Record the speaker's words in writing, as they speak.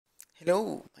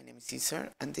Hello, my name is Caesar,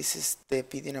 and this is the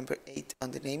video number 8 on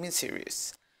the naming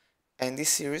series. In this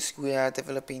series, we are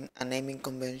developing a naming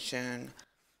convention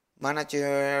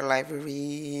manager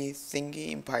library thingy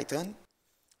in Python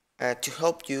to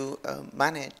help you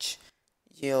manage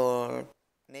your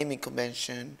naming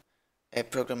convention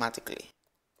programmatically.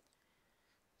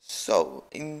 So,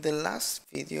 in the last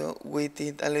video, we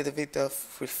did a little bit of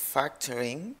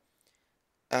refactoring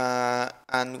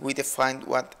and we defined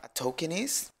what a token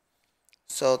is.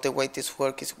 So the way this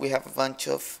works is we have a bunch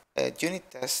of unit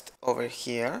tests over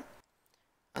here,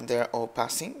 and they're all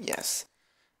passing, yes.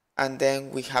 And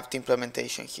then we have the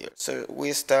implementation here. So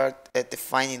we start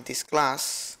defining this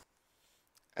class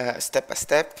step by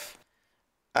step,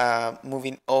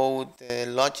 moving all the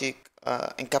logic,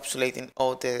 encapsulating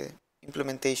all the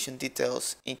implementation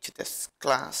details into this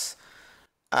class.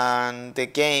 And the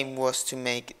game was to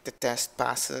make the test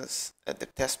pass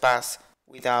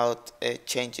without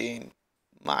changing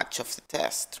much of the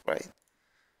test, right?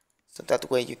 So that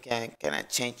way you can kind of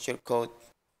change your code,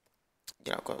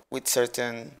 with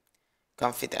certain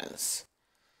confidence.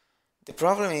 The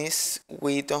problem is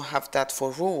we don't have that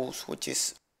for rules, which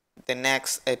is the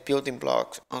next building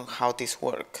block on how this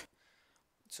works.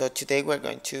 So today we're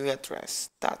going to address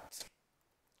that.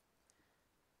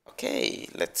 Okay,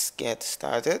 let's get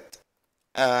started.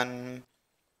 And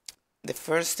the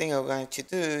first thing I'm going to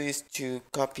do is to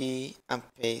copy and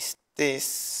paste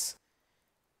this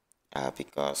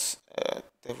because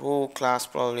the rule class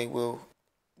probably will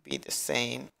be the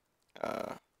same.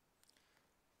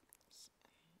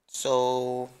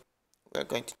 So we're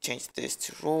going to change this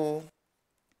to rule.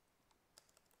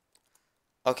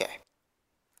 Okay.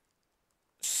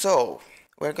 So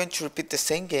we're going to repeat the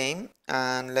same game,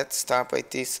 and let's start by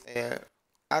this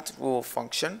add rule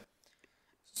function.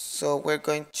 So we're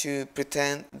going to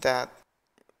pretend that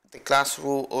the class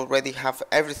rule already have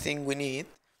everything we need,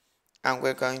 and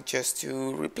we're going just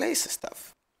to replace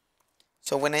stuff.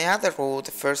 So when I add a rule,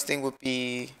 the first thing would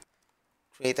be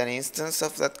create an instance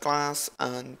of that class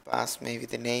and pass maybe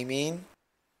the name in.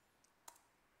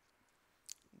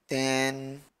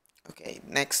 Then, okay,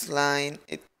 next line,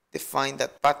 it define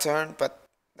that pattern, but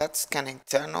that's kind of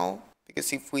internal,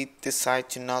 because if we decide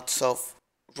to not solve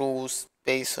rules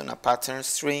based on a pattern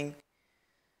string,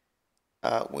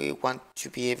 we want to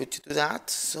be able to do that.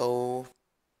 So,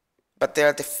 but they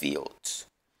are the fields.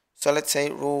 So let's say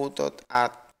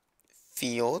rule.add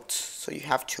fields. So you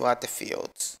have to add the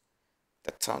fields.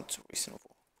 That sounds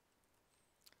reasonable.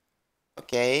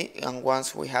 Okay, and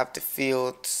once we have the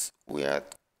fields,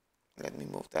 let me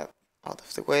move that out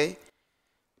of the way.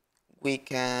 We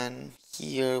can,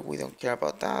 here we don't care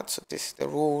about that, so this is the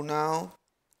rule now,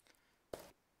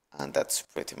 and that's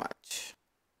pretty much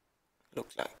look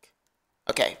like.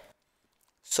 Okay,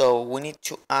 so we need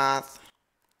to add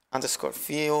underscore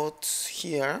fields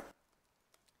here,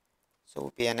 so it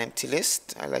will be an empty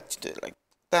list. I like to do it like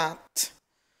that.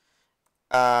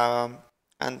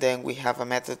 And then we have a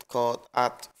method called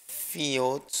add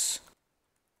fields,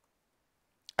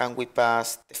 and we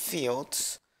pass the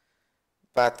fields,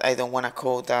 but I don't want to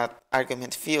call that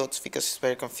argument fields because it's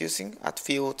very confusing. Add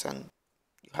fields and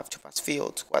you have to pass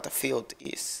fields, what a field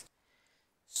is.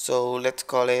 So let's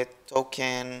call it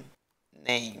token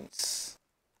names,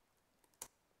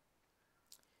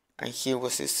 and here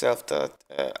was this self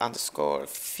underscore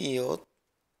field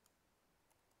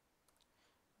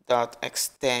dot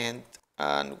extend,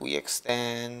 and we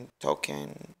extend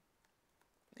token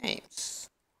names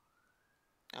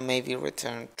and maybe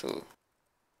return true.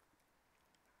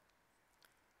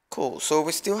 Cool, so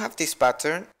we still have this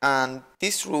pattern, and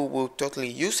this rule will totally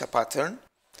use a pattern.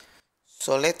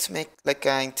 So let's make like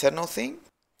an internal thing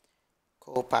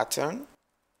called pattern.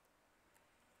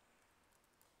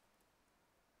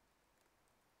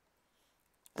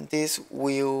 And this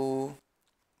will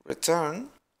return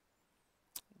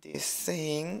this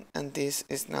thing, and this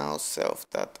is now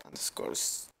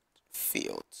self.underscores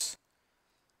fields.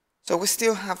 So we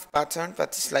still have pattern, but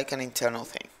it's like an internal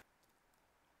thing.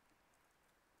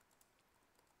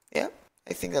 Yeah,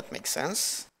 I think that makes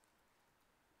sense.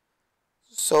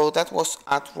 So that was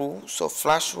add rule. So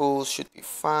flash rule should be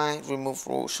fine. Remove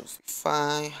rule should be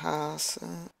fine. Has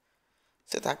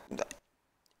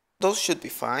those should be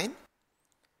fine.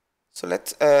 So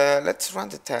let's run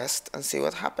the test and see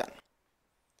what happened.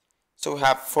 So we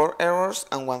have 4 errors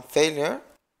and 1 failure.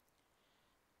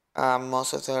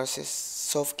 Most of theirs is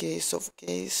soft case,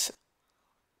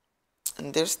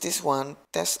 and there's this one,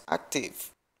 test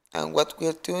active. And what we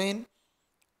are doing,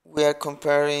 we are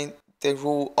comparing the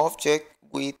rule object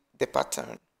with the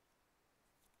pattern.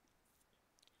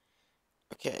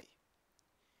 Okay,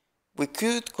 we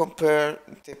could compare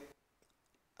the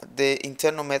the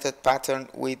internal method pattern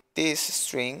with this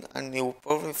string and it will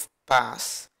probably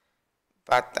pass,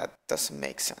 but that doesn't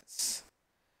make sense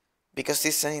because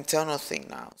this is an internal thing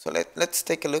now. So let's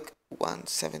take a look.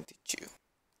 172.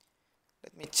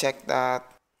 Let me check that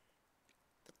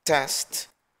test.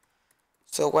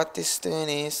 So what this doing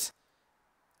is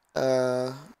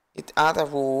it add a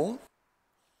rule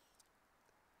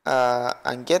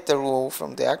and get the rule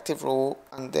from the active rule,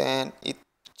 and then it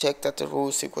check that the rule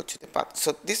is equal to the path.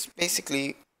 So this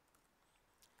basically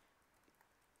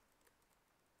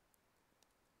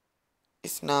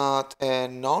is not a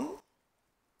none.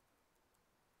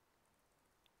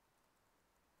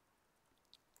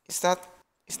 Is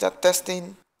that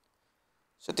testing?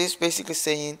 So this is basically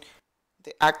saying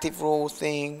the active rule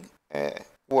thing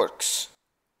works.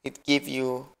 It gives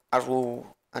you a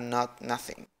rule and not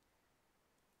nothing.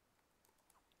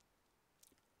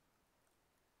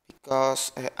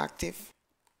 Because active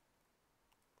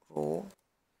rule,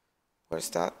 where's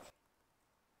that?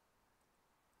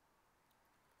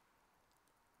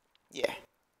 Yeah.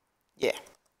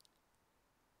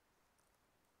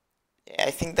 I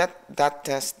think that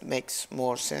test makes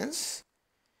more sense.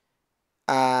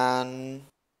 And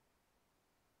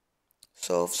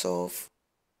solve.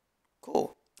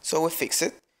 Cool. So we fix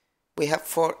it. We have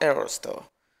 4 errors though.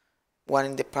 1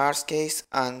 in the parse case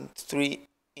and 3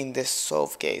 in the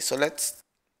solve case. So let's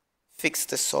fix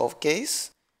the solve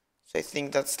case. So I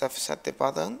think that stuff is at the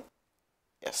bottom.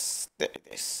 Yes, there it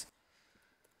is.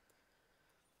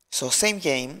 So same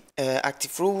game,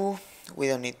 active rule, we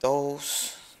don't need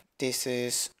those. This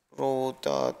is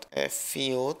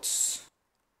rule.fields.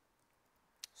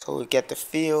 So we get the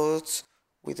fields,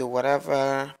 we do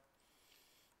whatever.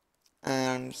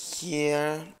 And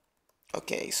here,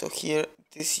 okay, so here,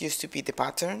 this used to be the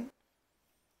pattern,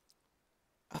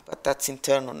 but that's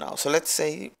internal now. So let's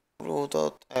say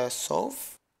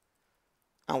rule.solve,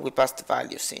 and we pass the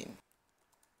values in.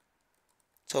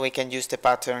 So we can use the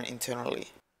pattern internally.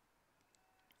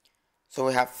 So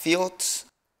we have fields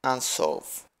and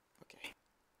solve. Okay,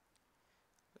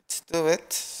 let's do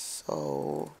it.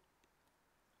 So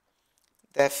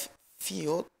def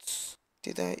fields,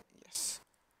 did I? Yes.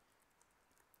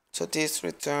 So this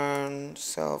return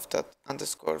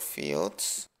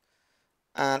self._fields.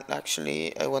 And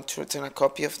actually I want to return a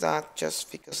copy of that just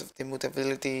because of the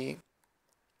mutability.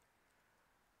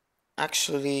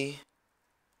 Actually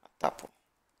a tuple.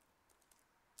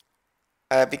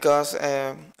 Because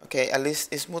okay, at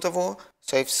least it's mutable,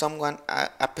 so if someone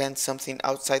appends something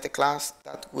outside the class,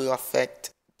 that will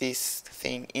affect this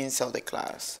thing inside the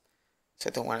class, so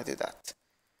I don't want to do that.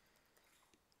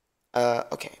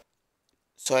 Okay,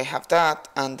 so I have that,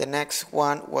 and the next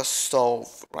one was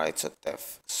solve, right? So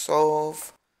def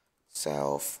solve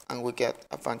self, and we get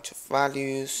a bunch of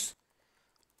values.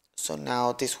 So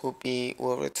now this will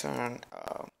return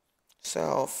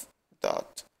self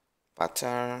dot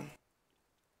pattern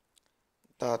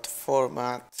dot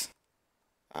format,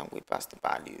 and we pass the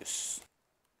values.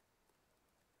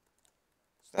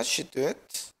 So that should do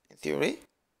it in theory.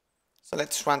 So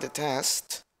let's run the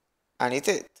test, and it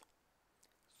did.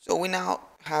 So we now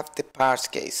have the parse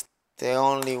case, the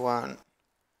only one.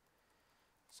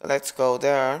 So let's go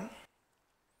there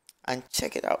and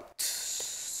check it out.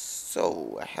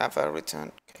 So I have a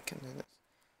return. I can do this.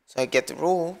 So I get the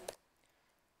rule,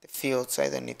 the fields, I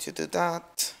don't need to do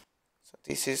that. So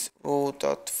this is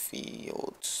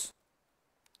rule.fields,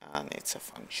 and it's a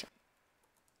function.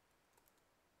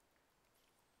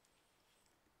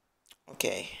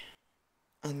 Okay,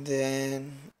 and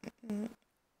then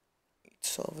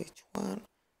solve each one.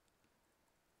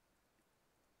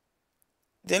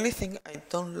 The only thing I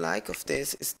don't like of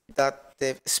this is that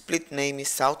the split name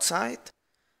is outside,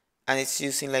 and it's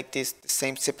using like this, the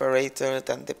same separator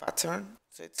than the pattern,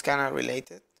 so it's kind of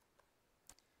related.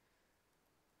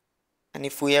 And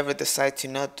if we ever decide to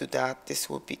not do that, this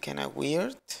would be kind of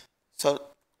weird. So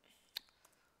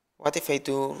what if I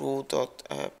do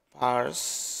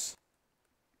rule.parse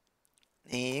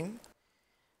name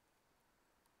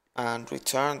and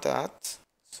return that?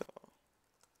 So,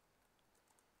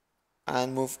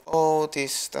 and move all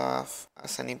this stuff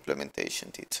as an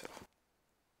implementation detail.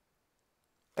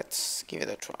 Let's give it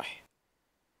a try.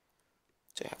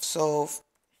 So you have solve,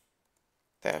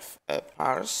 def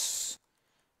parse,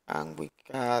 and we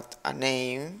got a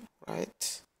name,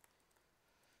 right?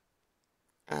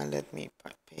 And let me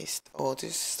paste all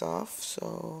this stuff.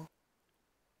 So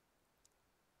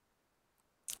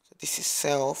this is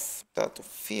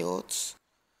self.fields.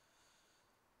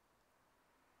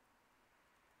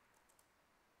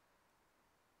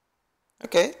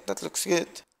 Okay, that looks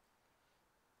good.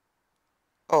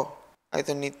 Oh, I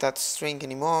don't need that string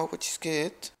anymore, which is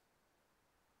good.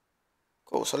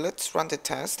 Cool, so let's run the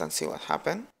test and see what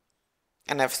happened.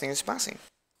 And everything is passing.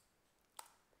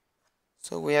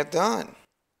 So we are done.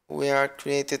 We are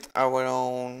created our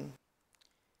own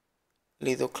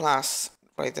little class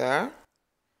right there.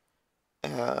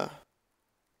 And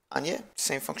yeah,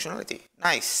 same functionality.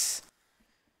 Nice.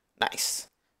 Nice.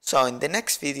 So in the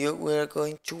next video, we're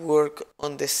going to work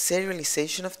on the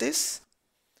serialization of this.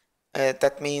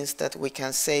 That means that we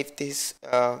can save these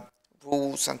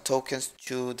rules and tokens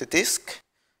to the disk,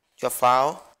 to a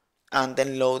file, and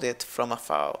then load it from a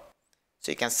file.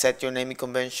 So you can set your naming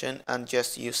convention and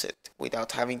just use it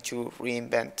without having to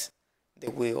reinvent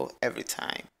the wheel every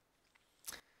time.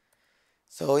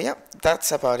 So yeah,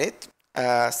 that's about it.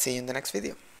 See you in the next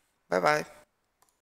video. Bye bye.